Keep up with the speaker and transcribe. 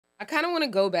I kind of want to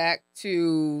go back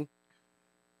to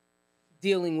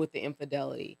dealing with the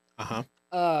infidelity. Uh-huh.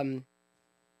 Um,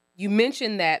 you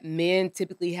mentioned that men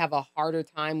typically have a harder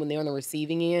time when they're on the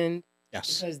receiving end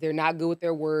Yes. because they're not good with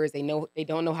their words. They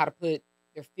don't know how to put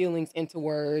their feelings into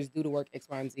words, do the work X,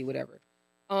 Y, and Z, whatever.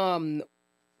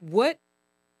 What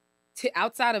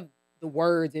outside of the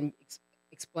words and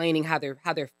explaining how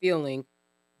they're feeling,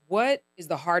 what is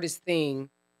the hardest thing?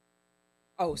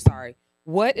 Oh, sorry.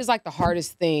 What is like the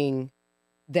hardest thing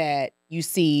that you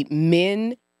see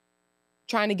men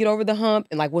trying to get over the hump,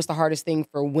 and like what's the hardest thing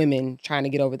for women trying to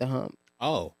get over the hump?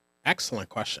 Oh, excellent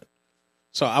question.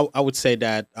 So I would say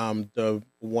that the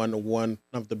one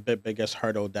of the biggest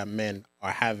hurdle that men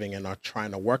are having and are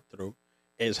trying to work through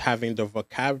is having the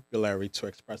vocabulary to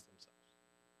express themselves,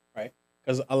 right?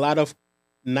 Because a lot of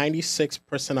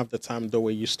 96% of the time, the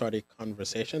way you start a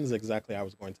conversation is exactly how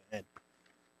it's going to end.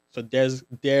 So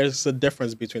there's a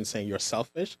difference between saying you're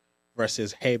selfish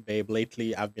versus, hey babe,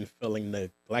 lately I've been feeling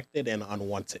neglected and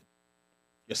unwanted.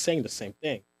 You're saying the same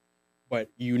thing, but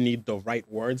you need the right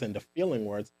words and the feeling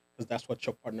words because that's what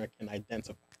your partner can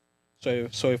identify. So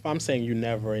if I'm saying you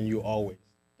never and you always,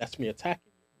 that's me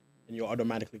attacking you, and you're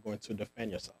automatically going to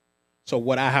defend yourself. So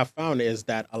what I have found is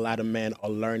that a lot of men are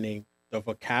learning the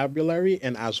vocabulary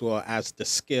and as well as the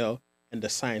skill and the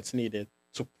science needed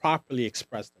to properly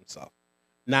express themselves.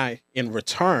 Now, in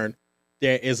return,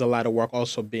 there is a lot of work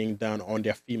also being done on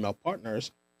their female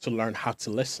partners to learn how to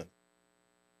listen,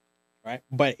 right?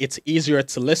 But it's easier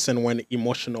to listen when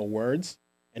emotional words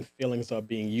and feelings are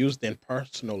being used in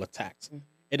personal attacks. Mhm.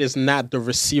 It is not the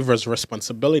receiver's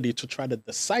responsibility to try to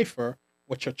decipher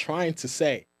what you're trying to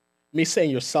say. Me saying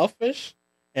you're selfish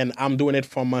and I'm doing it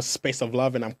from a space of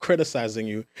love and I'm criticizing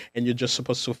you and you're just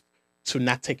supposed to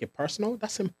not take it personal,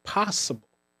 that's impossible.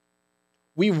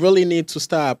 We really need to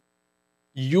stop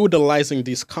utilizing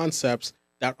these concepts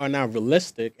that are not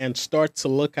realistic and start to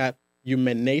look at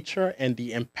human nature and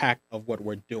the impact of what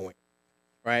we're doing,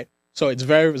 right? So it's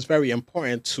very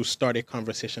important to start a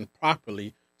conversation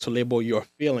properly to label your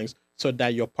feelings so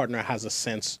that your partner has a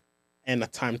sense and a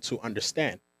time to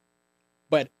understand.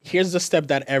 But here's the step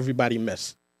that everybody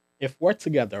missed. If we're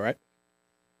together, right?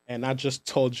 And I just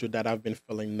told you that I've been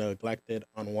feeling neglected,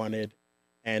 unwanted,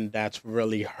 and that's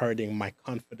really hurting my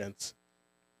confidence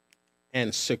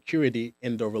and security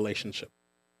in the relationship.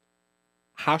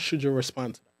 How should you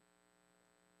respond to that?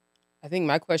 I think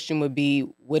my question would be,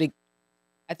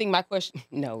 I think my question,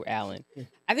 no, Alan.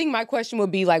 I think my question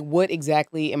would be like, what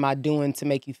exactly am I doing to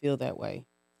make you feel that way?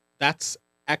 That's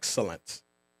excellent,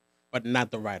 but not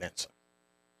the right answer.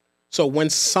 So when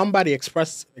somebody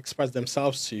express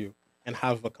themselves to you and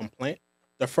have a complaint,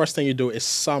 the first thing you do is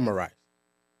summarize.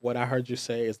 What I heard you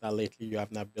say is that lately you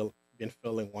have not been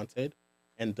feeling wanted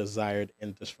and desired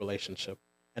in this relationship,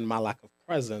 and my lack of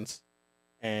presence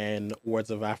and words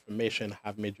of affirmation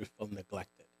have made you feel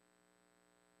neglected.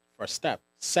 First step.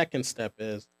 Second step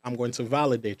is I'm going to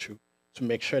validate you to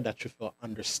make sure that you feel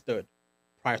understood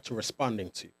prior to responding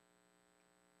to you.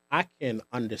 I can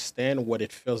understand what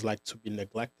it feels like to be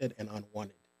neglected and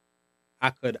unwanted.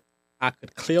 I could I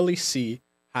could clearly see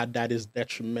how that is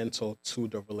detrimental to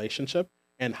the relationship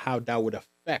and how that would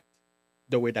affect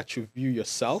the way that you view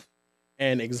yourself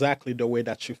and exactly the way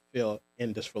that you feel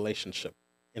in this relationship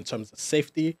in terms of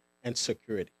safety and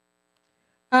security.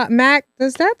 Mac,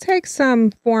 does that take some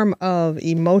form of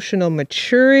emotional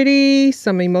maturity,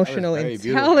 some That was emotional very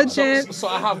beautiful. intelligence? So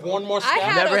I have one more step.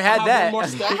 Never had that.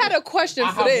 I had a question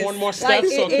I for have this. one more step.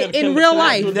 Like, So in real can I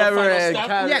life. do the Never final had step?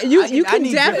 kind Yeah, of- you I can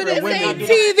need definitely different say women.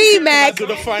 TV, Can I Mac. do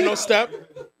the final step?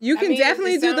 You can mean,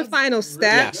 definitely it do the sounds- final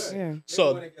step. Yes. Yeah.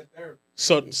 So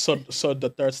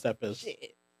the third step is,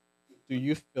 do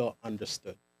you feel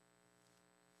understood?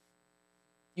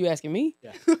 You asking me?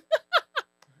 Yeah.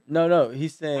 No,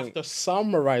 he's saying After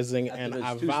summarizing After and those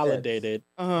I 2 validated,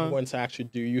 I'm Uh-huh. going to ask you,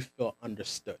 do you feel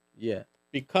understood? yeah.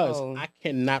 Because Oh. I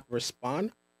cannot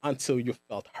respond until you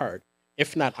felt heard.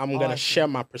 If not, I'm Oh, gonna I see. share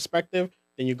my perspective.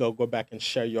 Then you go back and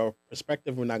share your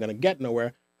perspective. We're not gonna get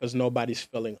nowhere because nobody's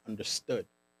feeling understood,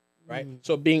 right? Mm.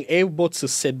 So being able to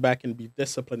sit back and be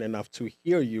disciplined enough to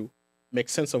hear you, make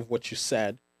sense of what you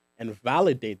said, and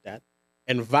validate that.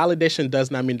 And validation does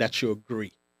not mean that you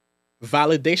agree.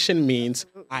 Validation means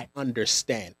I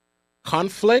understand.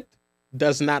 Conflict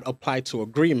does not apply to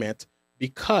agreement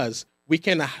because we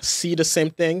can see the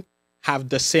same thing, have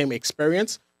the same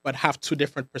experience, but have two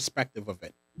different perspectives of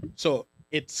it. So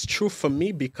it's true for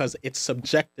me because it's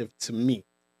subjective to me.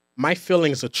 My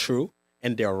feelings are true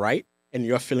and they're right, and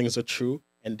your feelings are true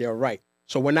and they're right.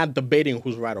 So we're not debating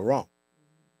who's right or wrong.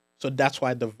 So that's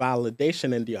why the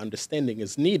validation and the understanding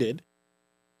is needed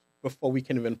before we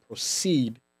can even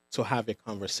proceed to have a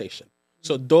conversation.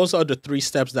 So those are the 3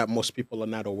 steps that most people are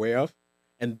not aware of.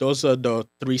 And those are the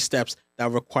 3 steps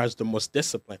that requires the most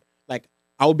discipline. Like,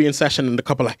 I'll be in session and the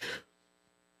couple like,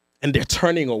 and they're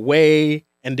turning away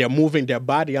and they're moving their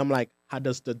body. I'm like, how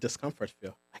does the discomfort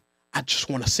feel? Like, I just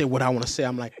want to say what I want to say.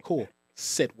 I'm like, cool,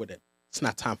 sit with it. It's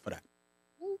not time for that.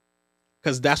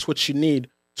 Because that's what you need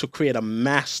to create a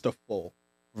masterful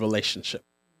relationship.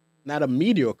 Not a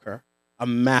mediocre, a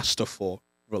masterful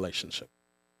relationship.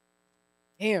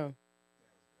 Damn.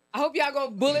 I hope y'all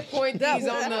gonna bullet point these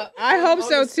on the. I hope on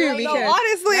so the too, slate. because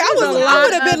honestly, there's a I lot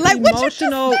would have been of like, what you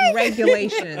emotional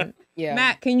regulation. Yeah.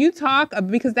 Matt, can you talk,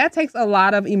 because that takes a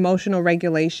lot of emotional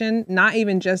regulation, not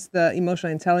even just the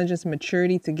emotional intelligence and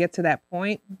maturity to get to that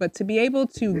point, but to be able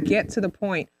to get to the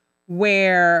point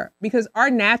where, because our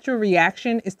natural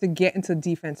reaction is to get into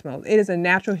defense mode. It is a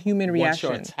natural human Once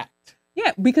you're reaction. attacked.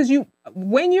 Yeah, because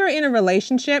when you're in a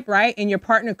relationship, right, and your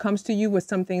partner comes to you with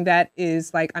something that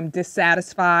is like, I'm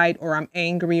dissatisfied or I'm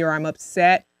angry or I'm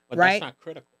upset, But right? that's not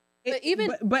critical. But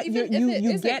even but even you if it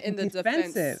isn't get in the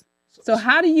defensive. defense. So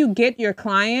how do you get your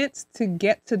clients to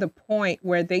get to the point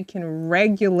where they can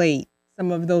regulate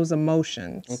some of those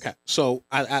emotions? Okay. So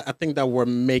I think that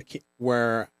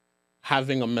we're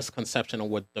having a misconception of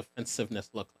what defensiveness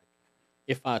looks like.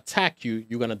 If I attack you,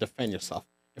 you're gonna defend yourself.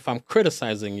 If I'm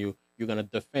criticizing you, you're gonna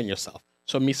defend yourself.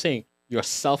 So me saying you're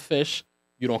selfish,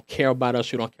 you don't care about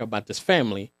us, you don't care about this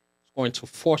family, it's going to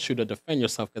force you to defend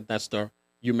yourself, because that's the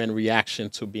human reaction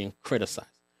to being criticized.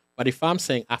 But if I'm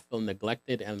saying I feel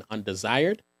neglected and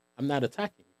undesired, I'm not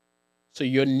attacking you. So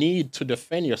your need to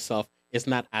defend yourself is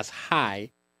not as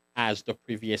high as the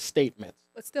previous statements.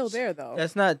 But still there, though.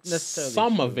 That's not necessarily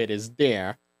Some true. of it is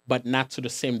there, but not to the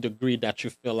same degree that you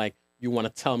feel like you want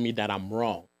to tell me that I'm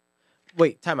wrong.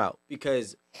 Wait, time out.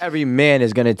 Because every man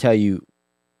is gonna tell you,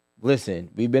 listen,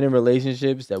 we've been in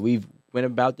relationships that we've went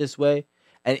about this way,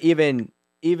 and even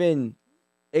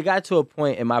it got to a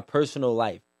point in my personal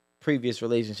life, previous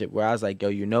relationship, where I was like, yo,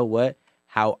 you know what?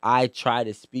 How I try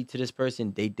to speak to this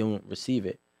person, they don't receive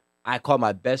it. I called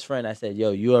my best friend. I said,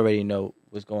 yo, you already know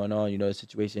what's going on. You know the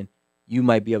situation. You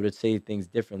might be able to say things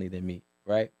differently than me,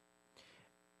 right?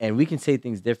 And we can say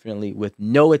things differently with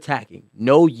no attacking,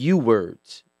 no you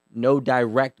words, no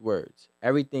direct words.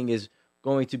 Everything is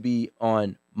going to be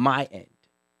on my end.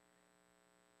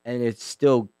 And it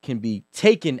still can be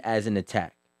taken as an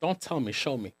attack. Don't tell me,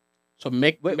 show me. So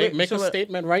make so a what-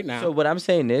 statement right now. So what I'm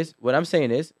saying is,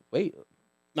 wait,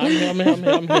 No, I'm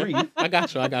here. I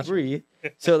got you. breathe.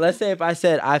 So let's say if I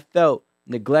said I felt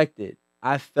neglected,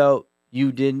 I felt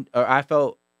you didn't, or I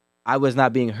felt I was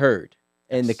not being heard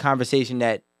in the conversation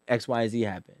that X, Y, and Z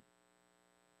happened.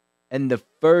 And the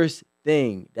first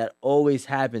thing that always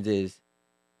happens is,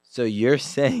 so you're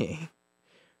saying,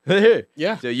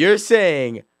 Yeah, so you're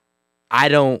saying I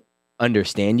don't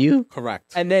understand you?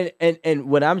 correct. And then and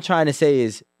what I'm trying to say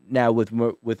is, now with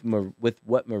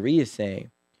what Marie is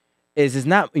saying, is it's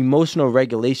not emotional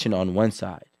regulation on one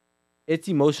side. It's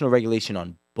emotional regulation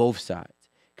on both sides.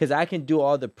 Because I can do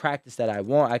all the practice that I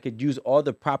want. I could use all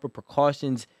the proper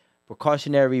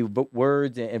precautionary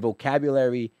words and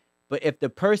vocabulary. But if the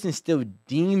person still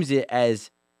deems it as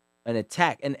an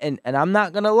attack, and I'm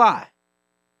not going to lie,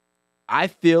 I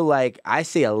feel like I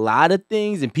say a lot of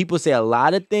things and people say a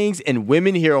lot of things and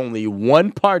women hear only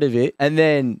one part of it and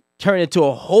then turn it to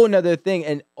a whole nother thing.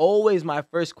 And always my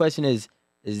first question is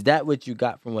that what you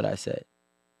got from what I said?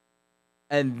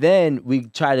 And then we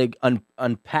try to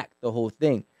unpack the whole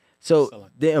thing. So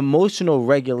Excellent. the emotional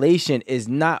regulation is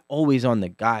not always on the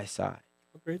guy's side.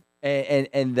 Agreed.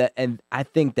 And I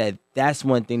think that that's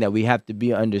one thing that we have to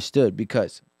be understood,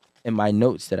 because in my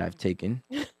notes that I've taken,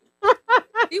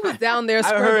 He was down there. I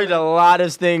heard scribbling. a lot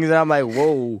of things and I'm like,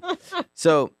 whoa.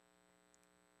 So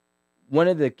one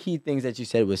of the key things that you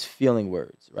said was feeling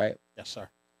words, right? Yes, sir.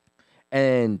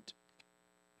 And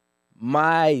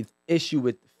my issue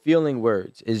with feeling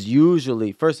words is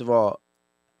usually, first of all,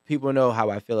 people know how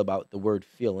I feel about the word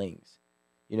feelings.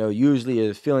 You know, usually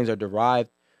the feelings are derived,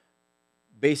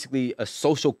 basically a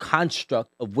social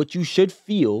construct of what you should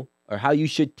feel or how you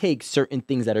should take certain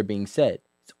things that are being said.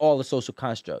 It's all a social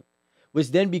construct,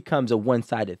 which then becomes a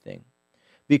one-sided thing.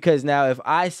 Because now if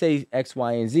I say X,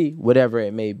 Y, and Z, whatever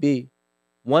it may be,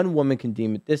 one woman can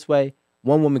deem it this way,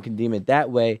 one woman can deem it that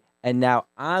way, and now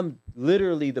I'm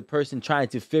literally the person trying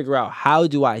to figure out, how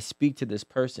do I speak to this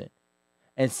person?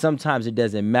 And sometimes it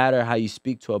doesn't matter how you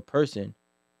speak to a person,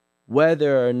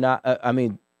 whether or not,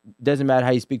 it doesn't matter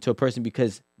how you speak to a person,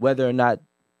 because whether or not,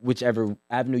 whichever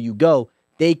avenue you go,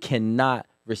 they cannot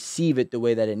receive it the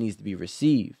way that it needs to be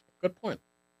received. Good point.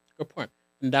 Good point.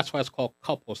 And that's why it's called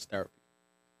couples therapy,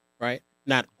 right?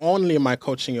 not only am I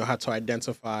coaching you how to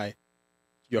identify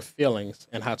your feelings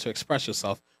and how to express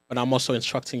yourself, but I'm also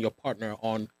instructing your partner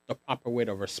on the proper way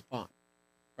to respond,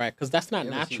 right? Because that's not And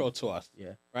receive. natural to us,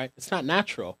 Yeah. right? It's not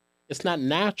natural. It's not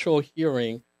natural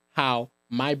hearing how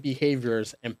my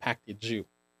behaviors impacted you.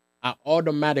 I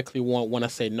automatically want to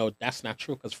say, no, that's not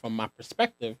true, because from my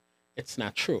perspective, it's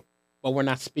not true. But we're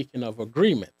not speaking of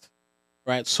agreement,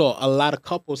 right? So a lot of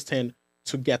couples tend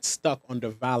to get stuck on the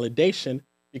validation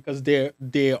because they're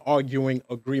arguing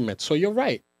agreement. So you're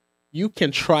right. You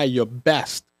can try your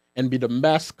best and be the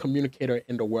best communicator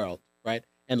in the world, right?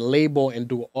 And label and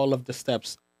do all of the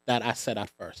steps that I said at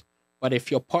first. But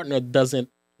if your partner doesn't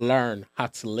learn how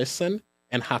to listen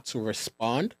and how to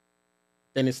respond,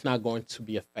 then it's not going to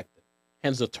be effective.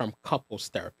 Hence the term couples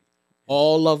therapy.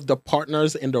 All of the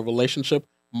partners in the relationship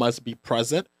must be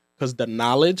present because the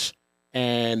knowledge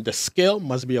and the skill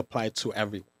must be applied to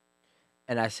everyone.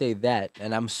 And I say that,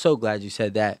 and I'm so glad you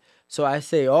said that. So I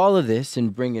say all of this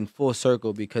and bring in full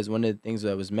circle because one of the things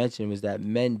that was mentioned was that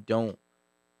men don't,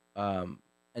 and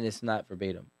it's not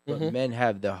verbatim, but Mhm. men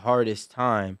have the hardest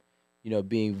time,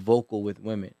 being vocal with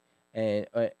women.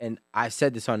 And I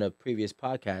said this on a previous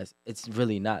podcast. It's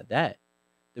really not that.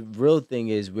 The real thing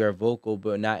is we're vocal,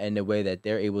 but not in the way that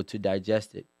they're able to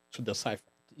digest it. To decipher.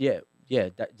 Yeah,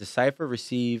 decipher,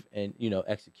 receive, and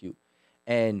execute.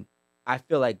 And I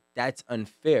feel like that's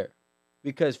unfair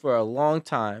because for a long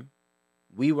time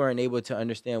we weren't able to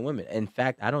understand women. In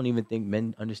fact, I don't even think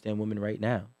men understand women right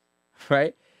now,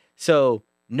 right? So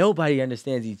nobody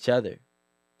understands each other.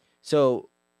 So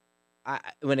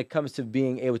when it comes to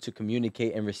being able to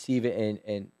communicate and receive it,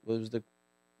 and what was the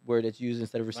word that you used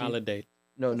instead of receive? Validate.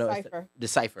 No, Decipher.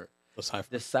 decipher. Decipher.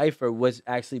 Decipher what's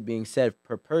actually being said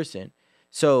per person.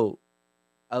 So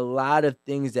a lot of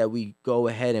things that we go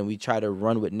ahead and we try to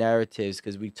run with narratives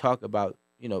because we talk about,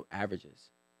 averages.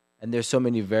 And there's so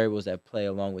many variables that play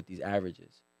along with these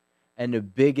averages. And the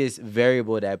biggest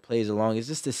variable that plays along is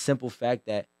just the simple fact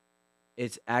that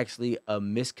it's actually a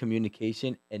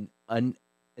miscommunication and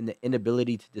the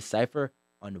inability to decipher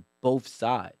on both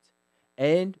sides.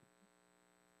 And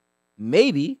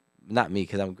maybe, not me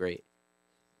because I'm great,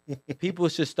 people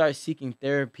should start seeking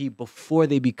therapy before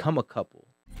they become a couple.